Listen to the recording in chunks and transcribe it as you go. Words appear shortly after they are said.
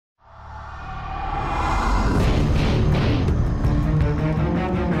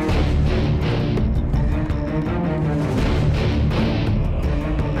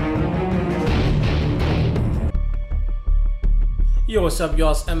Yo, what's up,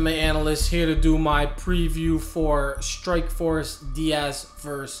 y'all? It's Mma Analyst here to do my preview for Strikeforce Diaz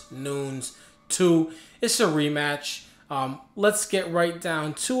vs. Nunes 2. It's a rematch. Let's get right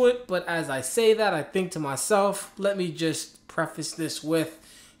down to it. But as I say that, I think to myself, let me just preface this with,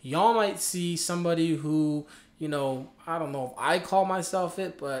 y'all might see somebody who, I don't know if I call myself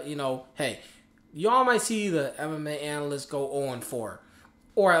it, but, hey, y'all might see the MMA Analyst go 0-4,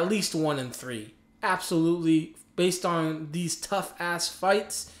 or at least 1-3. Absolutely. Based on these tough-ass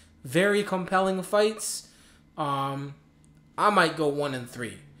fights, very compelling fights, I might go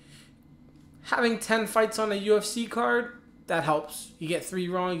 1-3. Having 10 fights on a UFC card, that helps. You get 3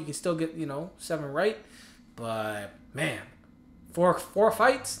 wrong, you can still get, 7 right. But, man, four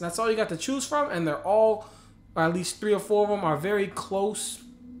fights, that's all you got to choose from, and they're all, or at least 3 or 4 of them, are very close,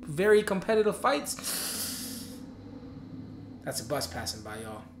 very competitive fights. That's a bus passing by,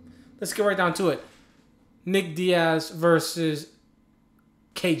 y'all. Let's get right down to it. Nick Diaz versus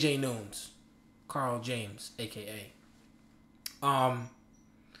KJ Nunes, Carl James, a.k.a.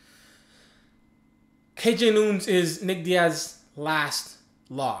 KJ Nunes is Nick Diaz's last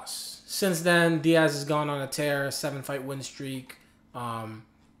loss. Since then, Diaz has gone on a tear, 7-fight win streak.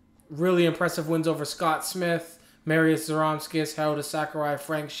 Really impressive wins over Scott Smith, Marius Zaromskis, Harold Sakurai,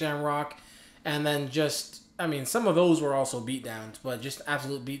 Frank Shamrock, and then some of those were also beatdowns, but just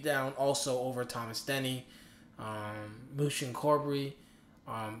absolute beatdown also over Thomas Denny, Mushin Corbry.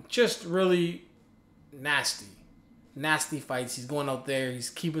 Just really nasty fights. He's going out there, he's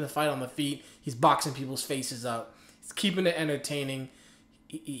keeping the fight on the feet, he's boxing people's faces up, he's keeping it entertaining,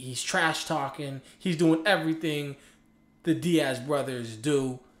 he's trash talking, he's doing everything the Diaz brothers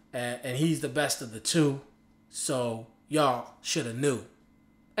do, and he's the best of the two, so y'all should have knew.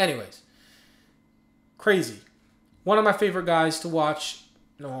 Anyways, crazy. One of my favorite guys to watch,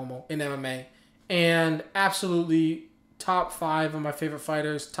 no homo, in MMA. And absolutely top 5 of my favorite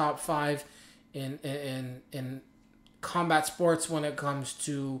fighters. Top 5 in combat sports when it comes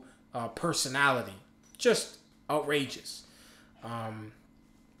to personality. Just outrageous.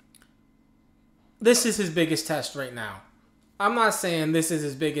 This is his biggest test right now. I'm not saying this is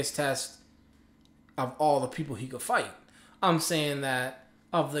his biggest test of all the people he could fight. I'm saying that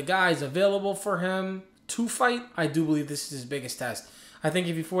of the guys available for him to fight, I do believe this is his biggest test. I think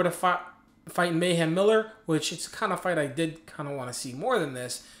if he were to fight Mayhem Miller, which it's a kind of fight I did kind of want to see more than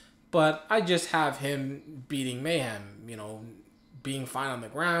this, but I just have him beating Mayhem, being fine on the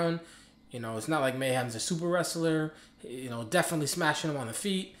ground. It's not like Mayhem's a super wrestler, definitely smashing him on the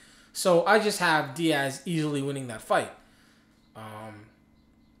feet. So I just have Diaz easily winning that fight.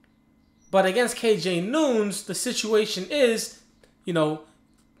 But against KJ Nunes, the situation is,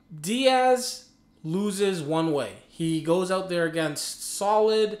 Diaz loses one way. He goes out there against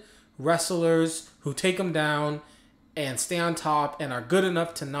solid wrestlers who take him down and stay on top and are good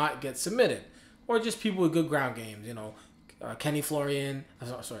enough to not get submitted. Or just people with good ground games, Kenny Florian,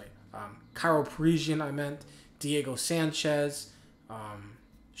 Cairo Parisian, Diego Sanchez,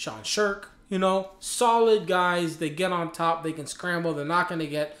 Sean Shirk, solid guys. They get on top, they can scramble, they're not going to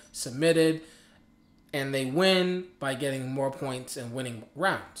get submitted, and they win by getting more points and winning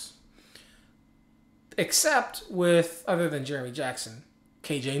rounds. Except with, other than Jeremy Jackson,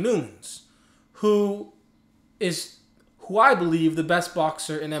 KJ Nunes, who I believe the best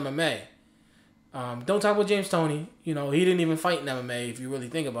boxer in MMA. Don't talk about James Toney. He didn't even fight in MMA if you really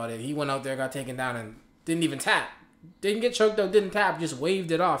think about it. He went out there, got taken down, and didn't even tap. Didn't get choked out, didn't tap, just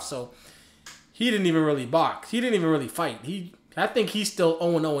waved it off. So he didn't even really box. He didn't even really fight. I think he's still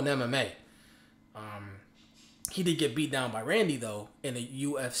 0-0 in MMA. He did get beat down by Randy, though, in a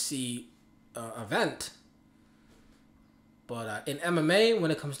UFC event. But in MMA, when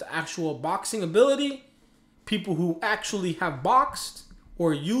it comes to actual boxing ability, people who actually have boxed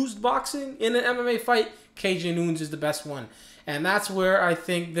or used boxing in an MMA fight, KJ Nunes is the best one. And that's where I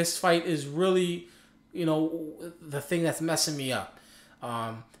think this fight is really, the thing that's messing me up.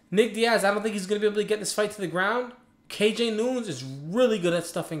 Nick Diaz, I don't think he's going to be able to get this fight to the ground. KJ Nunes is really good at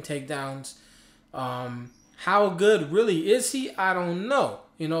stuffing takedowns. How good really is he? I don't know.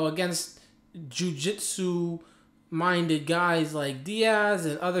 Against jiu-jitsu-minded guys like Diaz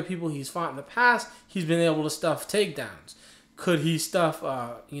and other people he's fought in the past, he's been able to stuff takedowns. Could he stuff,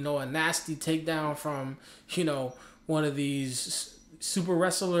 a nasty takedown from, one of these super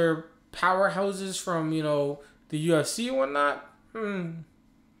wrestler powerhouses from, the UFC and whatnot?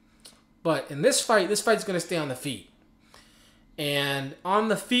 But in this fight's going to stay on the feet. And on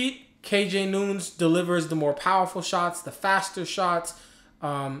the feet, KJ Nunes delivers the more powerful shots, the faster shots,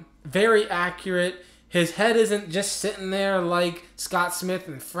 very accurate. His head isn't just sitting there like Scott Smith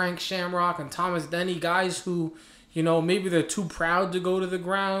and Frank Shamrock and Thomas Denny, guys who, You know, maybe they're too proud to go to the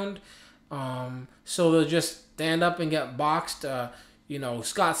ground. So they'll just stand up and get boxed. You know,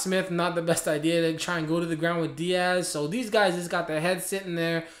 Scott Smith, not the best idea to try and go to the ground with Diaz. So these guys just got their head sitting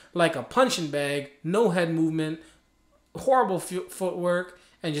there like a punching bag, no head movement, horrible footwork,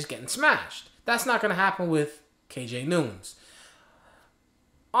 and just getting smashed. That's not going to happen with KJ Noons.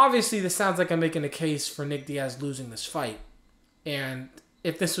 Obviously, this sounds like I'm making a case for Nick Diaz losing this fight. And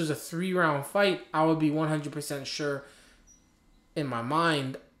if this was a 3-round fight, I would be 100% sure in my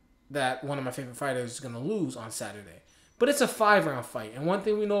mind that one of my favorite fighters is going to lose on Saturday. But it's a 5-round fight. And one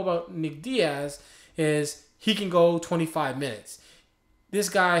thing we know about Nick Diaz is he can go 25 minutes. This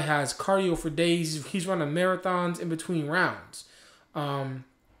guy has cardio for days. He's running marathons in between rounds.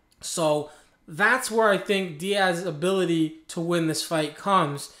 So that's where I think Diaz's ability to win this fight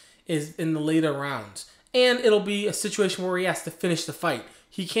comes, is in the later rounds. And it'll be a situation where he has to finish the fight.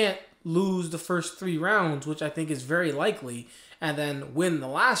 He can't lose the first 3 rounds, which I think is very likely, and then win the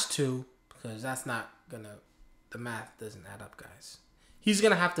last 2, because that's not going to... The math doesn't add up, guys. He's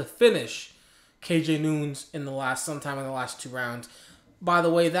going to have to finish KJ Noons sometime in the last 2 rounds. By the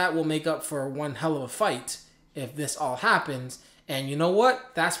way, that will make up for one hell of a fight if this all happens. And you know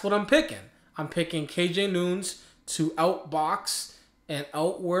what? That's what I'm picking. I'm picking KJ Noons to outbox and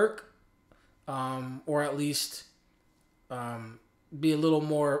outwork, or at least be a little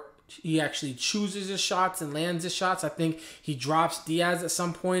more... He actually chooses his shots and lands his shots. I think he drops Diaz at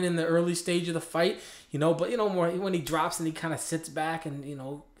some point in the early stage of the fight, you know. But, you know, more when he drops and he kind of sits back and, you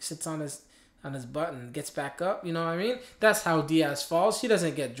know, sits on his butt and gets back up, you know what I mean? That's how Diaz falls. He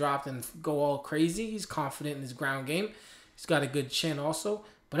doesn't get dropped and go all crazy. He's confident in his ground game. He's got a good chin also.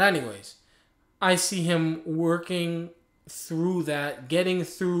 But anyways, I see him working through that, getting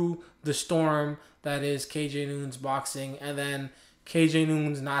through the storm that is KJ Noons boxing, and then KJ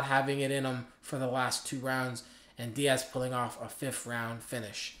Noons not having it in him for the last 2 rounds, and Diaz pulling off a 5th round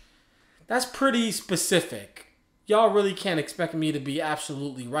finish. That's pretty specific. Y'all really can't expect me to be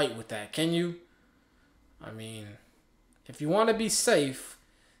absolutely right with that, can you? I mean, if you want to be safe,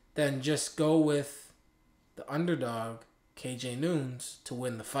 then just go with the underdog, KJ Noons, to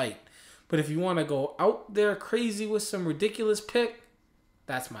win the fight. But if you want to go out there crazy with some ridiculous pick,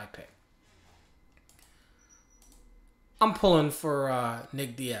 that's my pick. I'm pulling for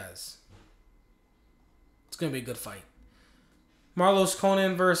Nick Diaz. It's going to be a good fight. Marlos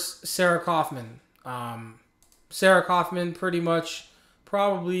Conan versus Sarah Kaufman. Sarah Kaufman, pretty much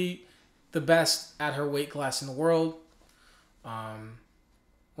probably the best at her weight class in the world.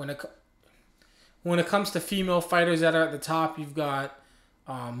 When it comes to female fighters that are at the top, you've got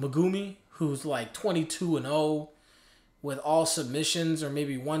Megumi, who's like 22-0 with all submissions, or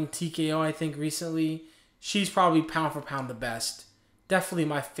maybe 1 TKO, I think, recently. She's probably pound for pound the best. Definitely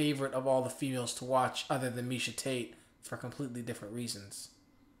my favorite of all the females to watch, other than Miesha Tate, for completely different reasons.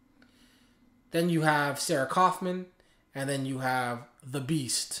 Then you have Sarah Kaufman, and then you have the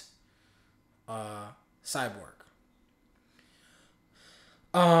Beast, Cyborg.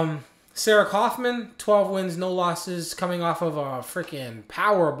 Sarah Kaufman, 12 wins, no losses, coming off of a freaking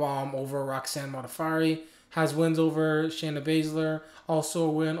power bomb over Roxanne Modafferi. Has wins over Shayna Baszler, also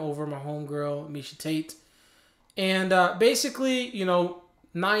a win over my homegirl, Miesha Tate. And basically, you know,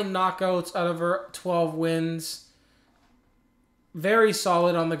 9 knockouts out of her 12 wins. Very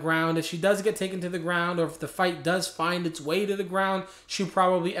solid on the ground. If she does get taken to the ground, or if the fight does find its way to the ground, she'll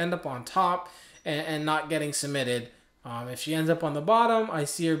probably end up on top and not getting submitted. If she ends up on the bottom, I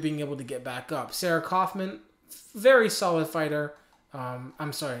see her being able to get back up. Sarah Kaufman, very solid fighter.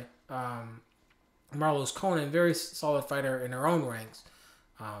 Marlos Conan, very solid fighter in her own ranks.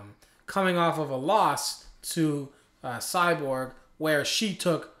 Coming off of a loss to Cyborg, where she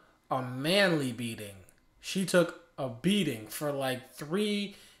took a manly beating. She took a beating for like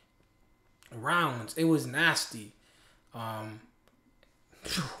 3 rounds. It was nasty.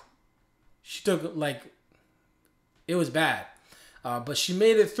 She took like... It was bad. But she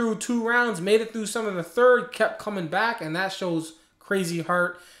made it through 2 rounds, made it through some of the third, kept coming back, and that shows crazy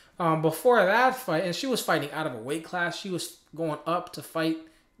heart. Before that fight, and she was fighting out of a weight class. She was going up to fight,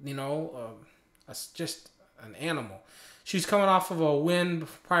 you know, just an animal. She's coming off of a win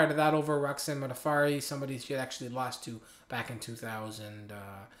prior to that over Roxanne Modafferi, somebody she had actually lost to back in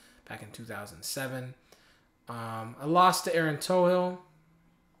 2007. I lost to Erin Tohill,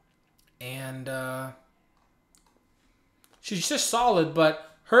 and she's just solid. But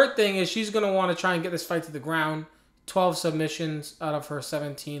her thing is she's gonna want to try and get this fight to the ground. 12 submissions out of her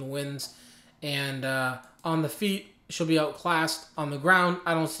 17 wins, and on the feet she'll be outclassed. On the ground,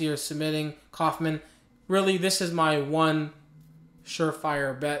 I don't see her submitting Kaufman. Really, this is my one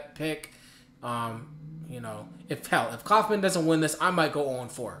surefire bet pick. You You know, if Kaufman doesn't win this, I might go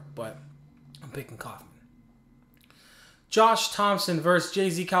 0-4, but I'm picking Kaufman. Josh Thompson versus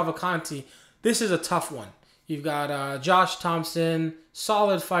JZ Cavalcanti. This is a tough one. You've got Josh Thompson,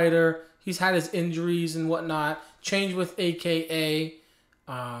 solid fighter. He's had his injuries and whatnot. Changed with AKA.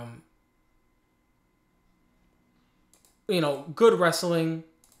 You know, good wrestling.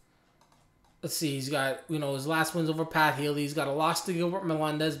 Let's see, he's got, you know, his last win's over Pat Healy. He's got a loss to Gilbert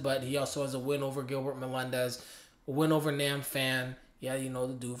Melendez, but he also has a win over Gilbert Melendez, a win over Nam Fan. Yeah, you know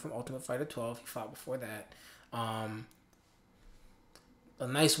the dude from Ultimate Fighter 12. He fought before that. A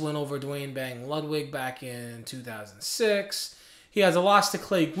nice win over Dwayne Bang Ludwig back in 2006. He has a loss to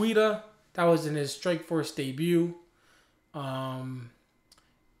Clay Guida. That was in his Strikeforce debut.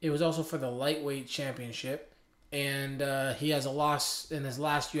 It was also for the lightweight championship. And he has a loss in his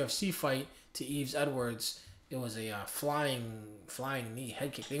last UFC fight to Yves Edwards. It was a flying knee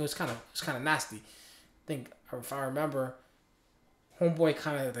head kick. I think it was kind of nasty. I think, if I remember, homeboy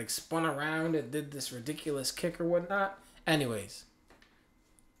kind of like spun around and did this ridiculous kick or whatnot. Anyways,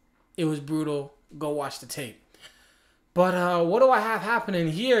 it was brutal. Go watch the tape. But what do I have happening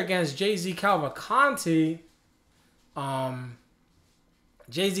here against JZ Cavalcanti? JZ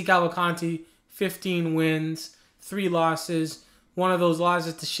Cavalcanti, 15 wins, 3 losses. One of those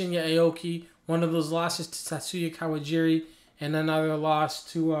losses to Shinya Aoki, one of those losses to Tatsuya Kawajiri, and another loss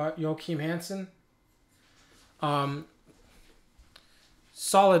to Joachim Hansen.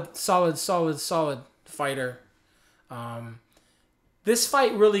 Solid fighter. This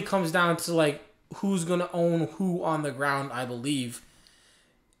fight really comes down to like who's gonna own who on the ground, I believe.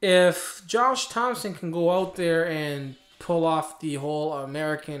 If Josh Thompson can go out there and pull off the whole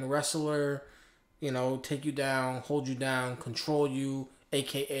American wrestler, you know, take you down, hold you down, control you,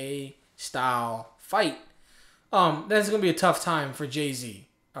 aka style fight, that's gonna be a tough time for Jay-Z.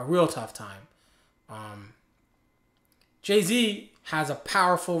 A real tough time. Jay-Z has a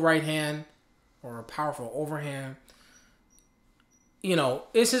powerful right hand or a powerful overhand. You know,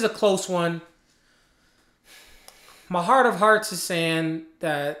 this is a close one. My heart of hearts is saying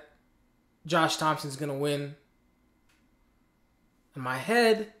that Josh Thompson's going to win. And my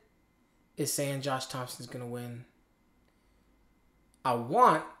head is saying Josh Thompson's going to win. I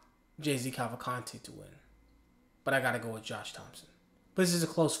want JZ Cavalcanti to win. But I got to go with Josh Thompson. But this is a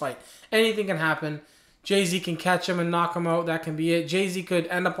close fight. Anything can happen. Jay-Z can catch him and knock him out. That can be it. Jay-Z could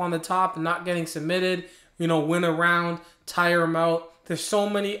end up on the top and not getting submitted. You know, win a round, tire him out. There's so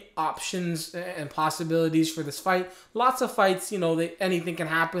many options and possibilities for this fight. Lots of fights, you know, anything can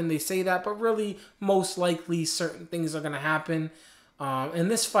happen. They say that, but really, most likely, certain things are going to happen. In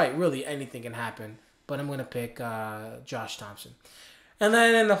this fight, really, anything can happen. But I'm going to pick Josh Thompson. And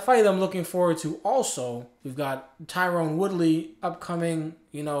then in the fight I'm looking forward to also, we've got Tyron Woodley upcoming.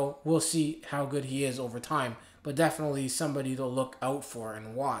 You know, we'll see how good he is over time. But definitely somebody to look out for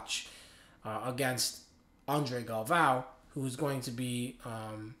and watch against Andre Galvao, who is going to be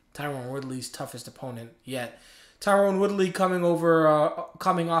Tyron Woodley's toughest opponent yet. Tyron Woodley coming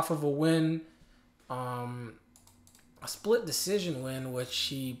off of a win, a split decision win, which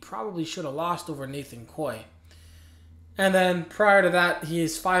he probably should have lost over Nathan Coy. And then prior to that, he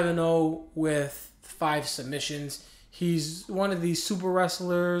is 5-0 with 5 submissions. He's one of these super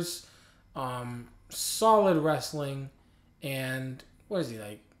wrestlers, solid wrestling, and what is he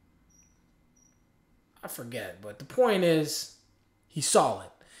like? I forget, but the point is, he's solid.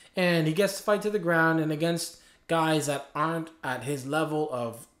 And he gets to fight to the ground, and against guys that aren't at his level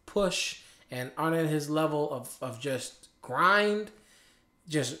of push and aren't at his level of just grind,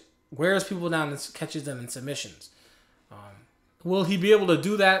 just wears people down and catches them in submissions. Will he be able to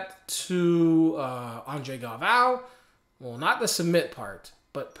do that to Andre Galvao? Well, not the submit part,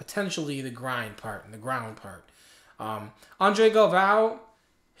 but potentially the grind part and the ground part. Andre Galvao,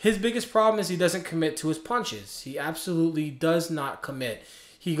 his biggest problem is he doesn't commit to his punches. He absolutely does not commit.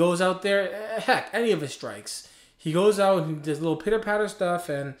 He goes out there, heck, any of his strikes. He goes out and does little pitter-patter stuff,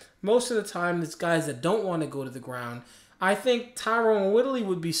 and most of the time, it's guys that don't want to go to the ground. I think Tyron Woodley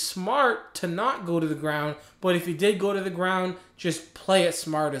would be smart to not go to the ground, but if he did go to the ground, just play it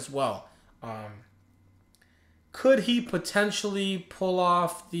smart as well. Could he potentially pull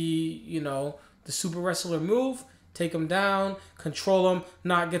off the super wrestler move, take him down, control him,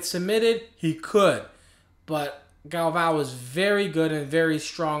 not get submitted? He could, but Galvao is very good and very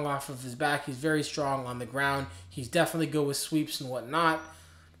strong off of his back. He's very strong on the ground. He's definitely good with sweeps and whatnot.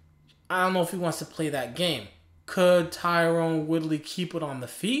 I don't know if he wants to play that game. Could Tyron Woodley keep it on the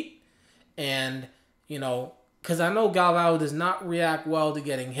feet? And, because I know Galvao does not react well to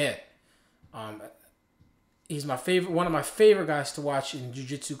getting hit. He's my favorite, one of my favorite guys to watch in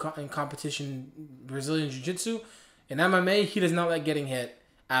jiu-jitsu in competition, Brazilian jiu-jitsu. In MMA, he does not like getting hit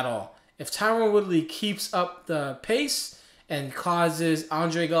at all. If Tyron Woodley keeps up the pace and causes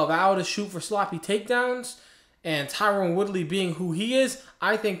Andre Galvao to shoot for sloppy takedowns, and Tyron Woodley being who he is,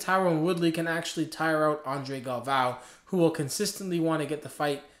 I think Tyron Woodley can actually tire out Andre Galvao, who will consistently want to get the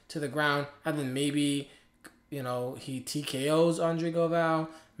fight to the ground, and then maybe, you know, he TKOs Andre Galvao,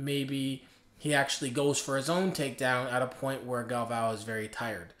 maybe he actually goes for his own takedown at a point where Galvao is very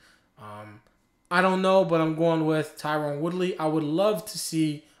tired. I don't know, but I'm going with Tyron Woodley. I would love to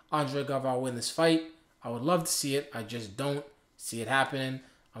see Andre Galvao win this fight. I would love to see it. I just don't see it happening.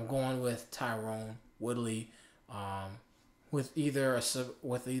 I'm going with Tyron Woodley with either a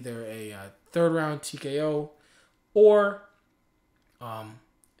third round TKO or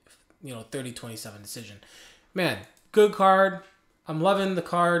 30-27 decision. Man, good card. I'm loving the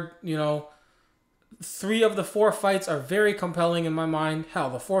card. 3 of the 4 fights are very compelling in my mind.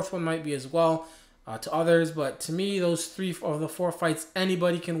 Hell, the 4th one might be as well to others. But to me, those 3 of the 4 fights,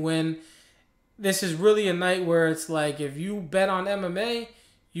 anybody can win. This is really a night where it's like, if you bet on MMA,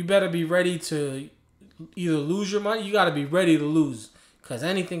 you better be ready to either lose your money. You got to be ready to lose because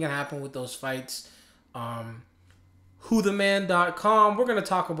anything can happen with those fights. Whotheman.com. We're going to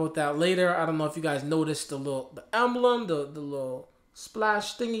talk about that later. I don't know if you guys noticed the emblem, the little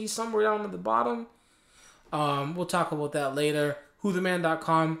splash thingy somewhere down at the bottom. We'll talk about that later.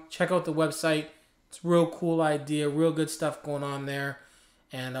 Whotheman.com. Check out the website. It's a real cool idea. Real good stuff going on there.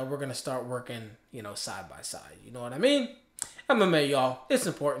 And we're going to start working, side by side. You know what I mean? MMA, y'all. It's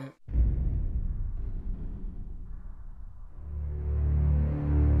important.